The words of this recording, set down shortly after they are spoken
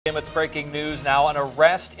It's breaking news now. An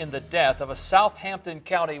arrest in the death of a Southampton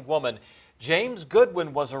County woman. James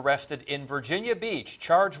Goodwin was arrested in Virginia Beach,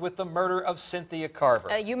 charged with the murder of Cynthia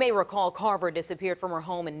Carver. You may recall Carver disappeared from her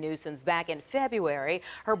home in Newsons back in February.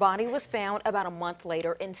 Her body was found about a month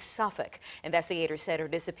later in Suffolk. Investigators said her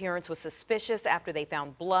disappearance was suspicious after they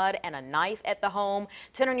found blood and a knife at the home.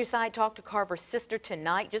 10 on Your Side talked to Carver's sister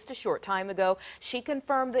tonight, just a short time ago. She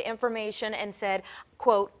confirmed the information and said,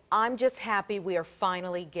 quote, "I'm just happy we are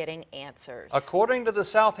finally getting answers." According to the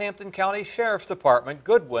Southampton County Sheriff's Department,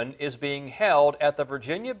 Goodwin is being held at the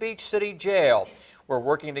Virginia Beach City Jail. We're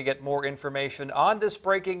working to get more information on this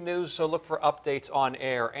breaking news, so look for updates on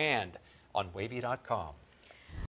air and on WAVY.com.